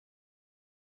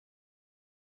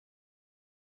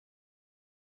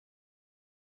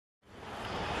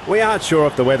We aren't sure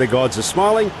if the weather gods are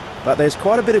smiling, but there's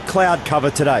quite a bit of cloud cover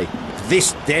today.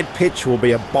 This dead pitch will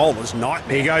be a bowler's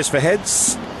nightmare. He goes for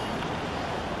heads.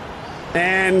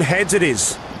 And heads it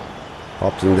is.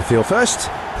 Opting the field first.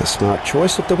 A smart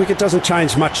choice if the wicket doesn't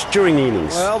change much during the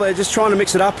innings. Well, they're just trying to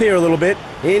mix it up here a little bit.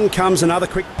 In comes another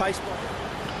quick pace ball.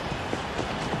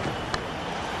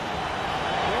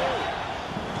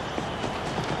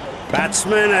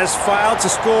 Batsman has failed to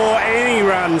score any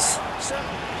runs.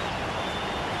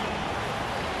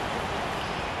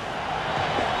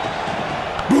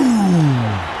 Boom!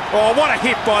 Oh, what a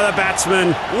hit by the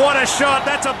batsman. What a shot.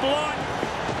 That's a blind.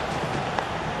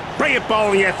 Brilliant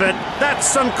bowling effort. That's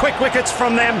some quick wickets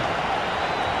from them.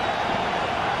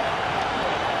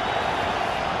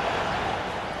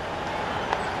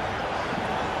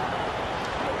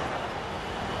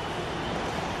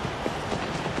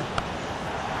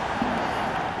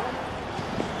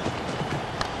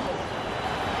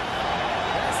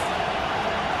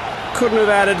 Couldn't have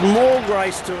added more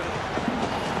grace to it.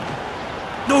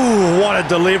 Ooh, what a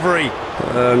delivery.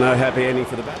 No happy ending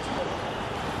for the batsman.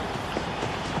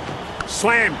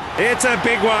 Slam. It's a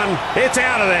big one. It's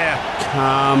out of there.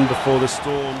 Calm before the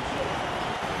storm.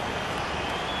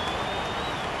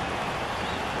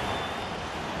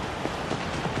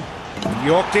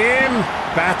 Yorked him.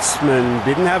 Batsman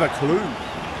didn't have a clue.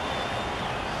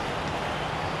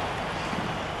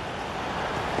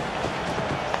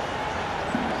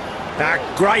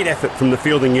 A great effort from the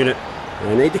fielding unit.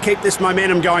 They need to keep this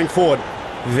momentum going forward.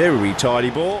 Very tidy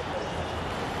ball.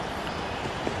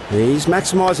 He's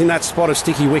maximising that spot of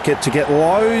sticky wicket to get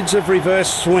loads of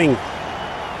reverse swing.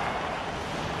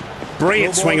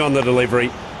 Brilliant swing on the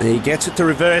delivery. He gets it to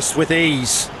reverse with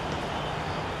ease.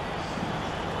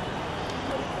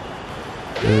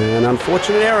 An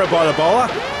unfortunate error by the bowler.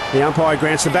 The umpire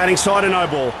grants the batting side a no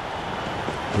ball.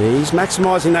 He's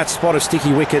maximising that spot of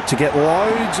sticky wicket to get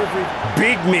loads of...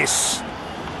 Big miss.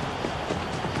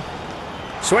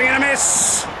 Swing and a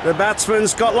miss. The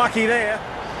batsman's got lucky there.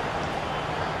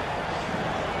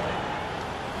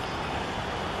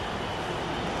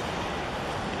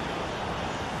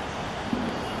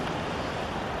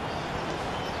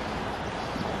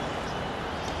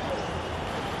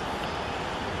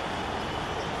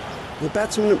 The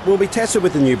batsman will be tested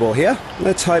with the new ball here.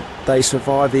 Let's hope they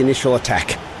survive the initial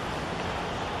attack.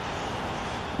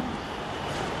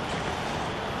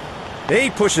 He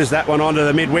pushes that one onto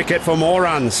the mid-wicket for more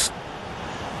runs.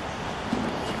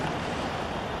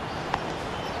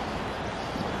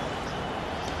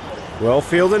 Well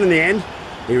fielded in the end.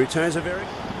 He returns a very...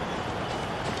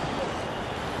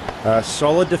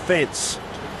 solid defence.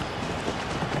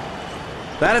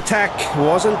 That attack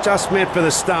wasn't just meant for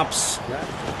the stumps.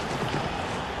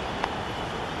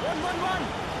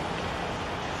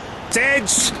 It's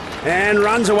edged and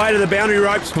runs away to the boundary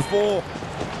ropes before.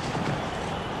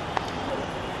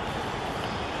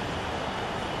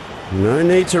 No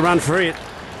need to run free it.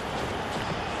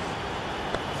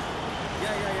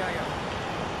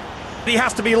 He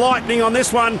has to be lightning on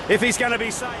this one if he's going to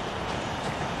be safe.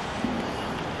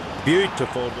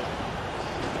 Beautiful.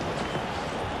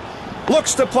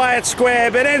 Looks to play it square,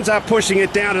 but ends up pushing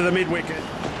it down to the mid-wicket.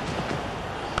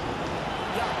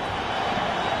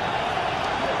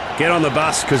 Get on the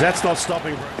bus, because that's not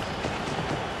stopping.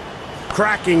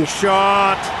 Cracking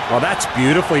shot. Oh, that's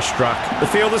beautifully struck. The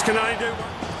fielders can only do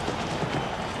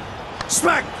one.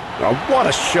 Smack. Oh, what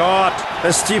a shot.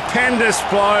 A stupendous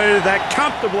blow that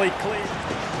comfortably cleared.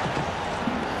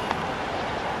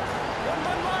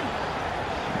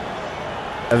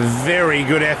 A very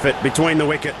good effort between the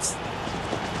wickets.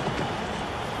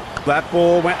 That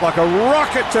ball went like a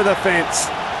rocket to the fence.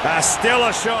 Still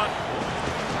a shot.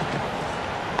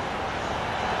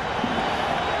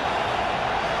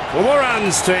 Four more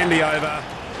runs to end the over.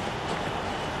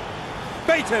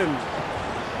 Beaten.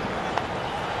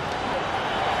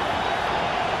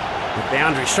 The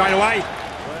boundary straight away.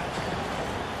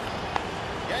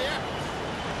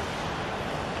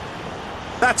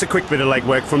 That's a quick bit of leg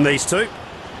work from these two.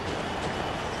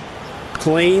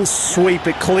 Clean sweep,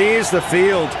 it clears the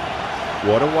field.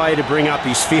 What a way to bring up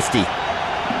his 50.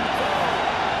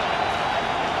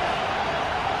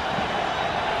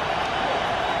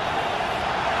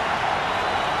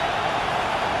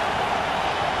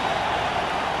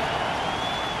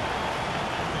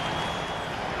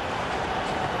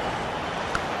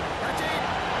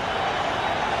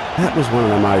 That was one of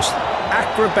the most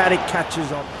acrobatic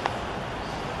catches of...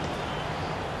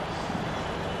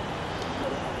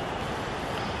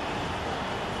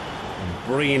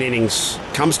 Brilliant innings.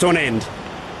 Comes to an end.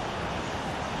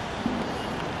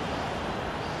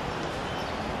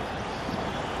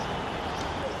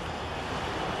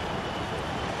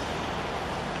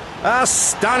 A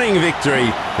stunning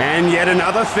victory and yet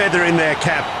another feather in their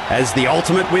cap as the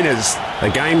ultimate winners.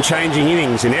 A game-changing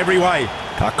innings in every way.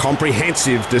 A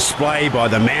comprehensive display by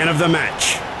the man of the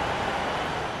match.